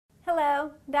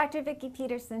Hello, Dr. Vikki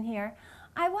Petersen here.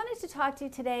 I wanted to talk to you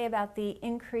today about the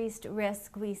increased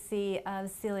risk we see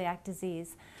of celiac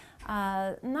disease.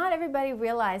 Not everybody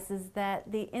realizes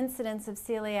that the incidence of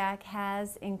celiac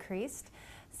has increased.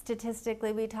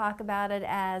 Statistically, we talk about it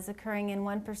as occurring in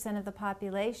 1% of the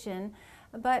population,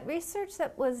 but research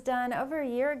that was done over a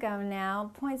year ago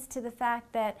now points to the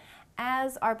fact that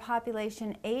as our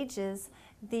population ages,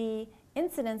 the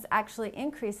incidence actually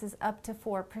increases up to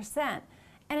 4%.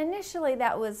 And initially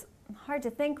that was hard to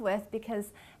think with,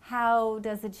 because how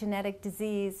does a genetic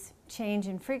disease change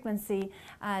in frequency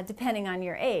depending on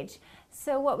your age?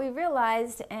 So what we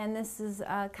realized, and this is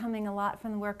coming a lot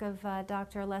from the work of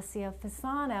Dr. Alessio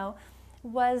Fasano,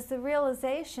 was the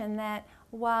realization that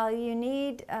while you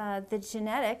need the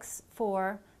genetics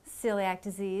for celiac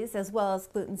disease as well as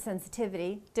gluten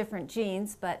sensitivity, different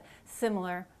genes but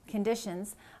similar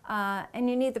conditions, and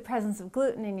you need the presence of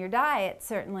gluten in your diet,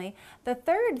 certainly. The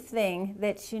third thing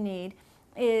that you need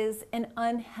is an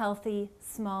unhealthy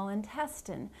small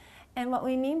intestine. And what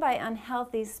we mean by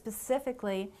unhealthy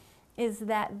specifically is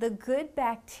that the good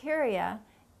bacteria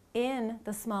in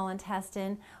the small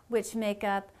intestine, which make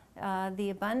up the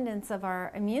abundance of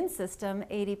our immune system,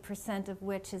 80% of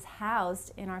which is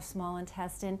housed in our small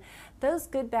intestine, those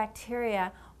good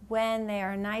bacteria, when they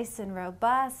are nice and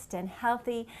robust and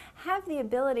healthy, have the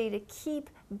ability to keep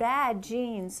bad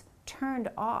genes turned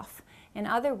off. In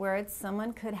other words,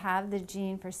 someone could have the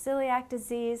gene for celiac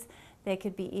disease, they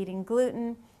could be eating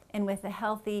gluten, and with a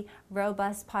healthy,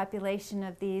 robust population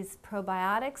of these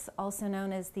probiotics, also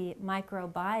known as the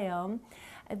microbiome,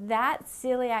 that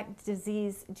celiac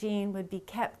disease gene would be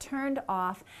kept turned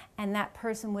off and that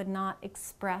person would not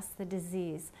express the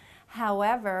disease.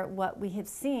 However, what we have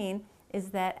seen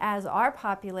is that as our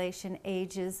population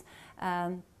ages,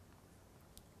 in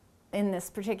this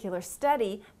particular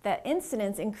study, that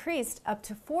incidence increased up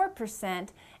to 4%,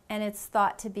 and it's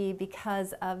thought to be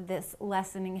because of this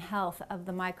lessening health of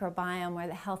the microbiome or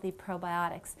the healthy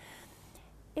probiotics.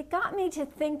 It got me to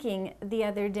thinking the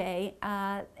other day,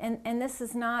 and this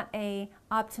is not an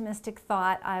optimistic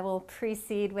thought. I will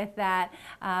precede with that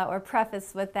or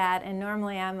preface with that, and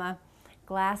normally I'm a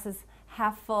glasses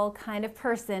half full kind of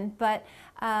person, but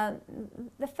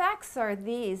the facts are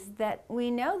these, that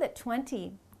we know that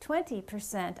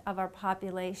 20% of our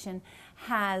population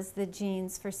has the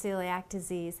genes for celiac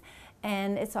disease,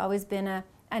 and it's always been a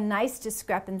nice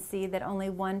discrepancy that only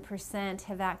 1%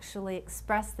 have actually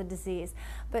expressed the disease.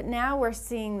 But now we're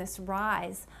seeing this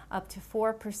rise up to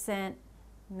 4%,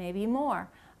 maybe more.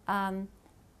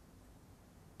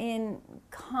 In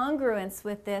congruence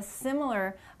with this,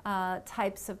 similar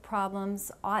types of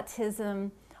problems,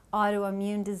 autism,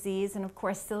 autoimmune disease, and of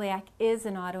course celiac is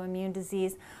an autoimmune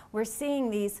disease, we're seeing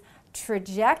these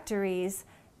trajectories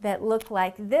that look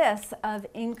like this of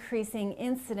increasing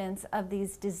incidence of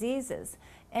these diseases.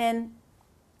 And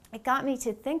it got me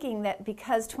to thinking that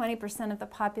because 20% of the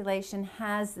population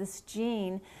has this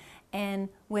gene, and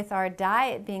with our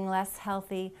diet being less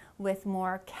healthy, with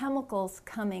more chemicals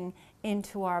coming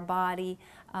into our body,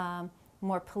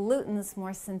 more pollutants,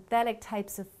 more synthetic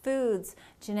types of foods,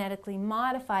 genetically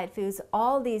modified foods,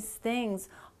 all these things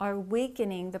are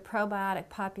weakening the probiotic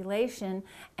population,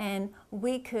 and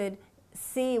we could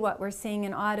see what we're seeing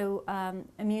in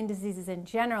autoimmune diseases in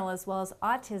general, as well as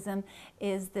autism,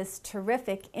 is this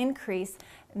terrific increase,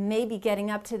 maybe getting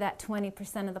up to that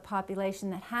 20% of the population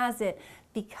that has it,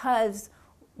 because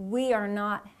we are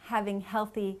not having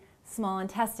healthy small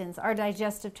intestines. Our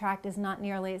digestive tract is not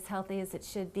nearly as healthy as it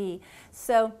should be.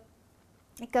 So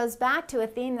it goes back to a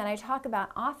theme that I talk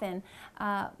about often,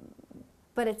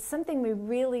 but it's something we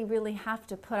really have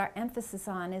to put our emphasis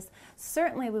on. Is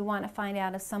certainly we want to find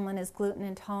out if someone is gluten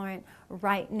intolerant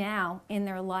right now in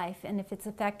their life and if it's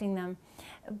affecting them.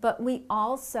 But we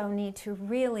also need to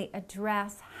really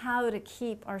address how to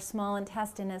keep our small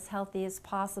intestine as healthy as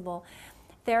possible.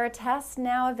 There are tests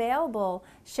now available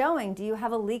showing, do you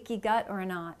have a leaky gut or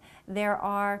not? There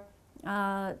are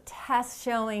tests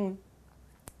showing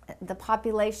the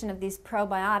population of these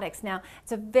probiotics. Now,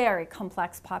 it's a very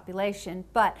complex population,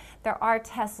 but there are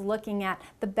tests looking at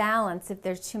the balance, if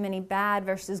there's too many bad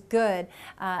versus good,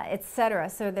 etc.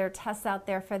 So there are tests out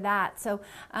there for that. So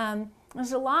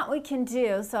there's a lot we can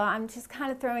do. So I'm just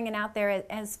kind of throwing it out there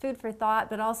as food for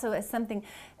thought, but also as something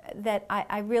that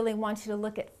I really want you to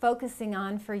look at focusing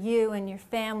on for you and your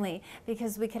family,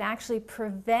 because we could actually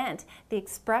prevent the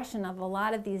expression of a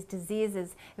lot of these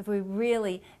diseases if we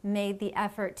really made the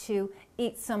effort to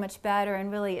eat so much better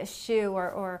and really eschew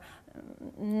or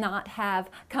not have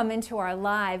come into our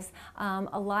lives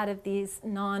a lot of these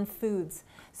non-foods.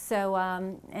 So,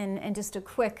 and just a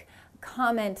quick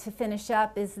comment to finish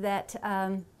up is that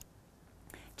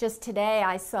just today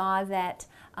I saw that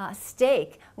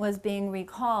steak was being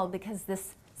recalled because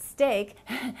this steak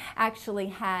actually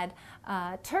had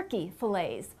turkey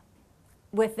fillets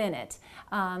within it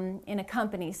in a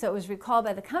company. So it was recalled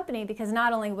by the company because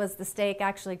not only was the steak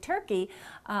actually turkey,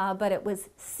 but it was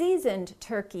seasoned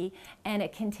turkey, and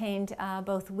it contained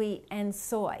both wheat and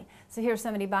soy. So here's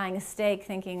somebody buying a steak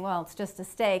thinking, well, it's just a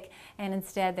steak, and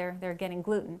instead they're getting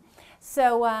gluten.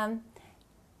 So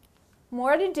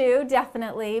more to do,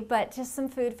 definitely, but just some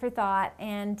food for thought.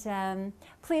 And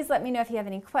please let me know if you have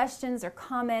any questions or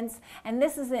comments. And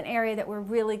this is an area that we're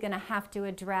really going to have to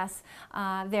address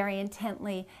very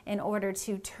intently in order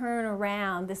to turn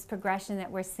around this progression that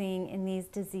we're seeing in these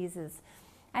diseases.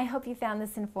 I hope you found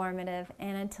this informative,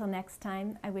 and until next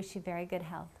time, I wish you very good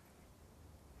health.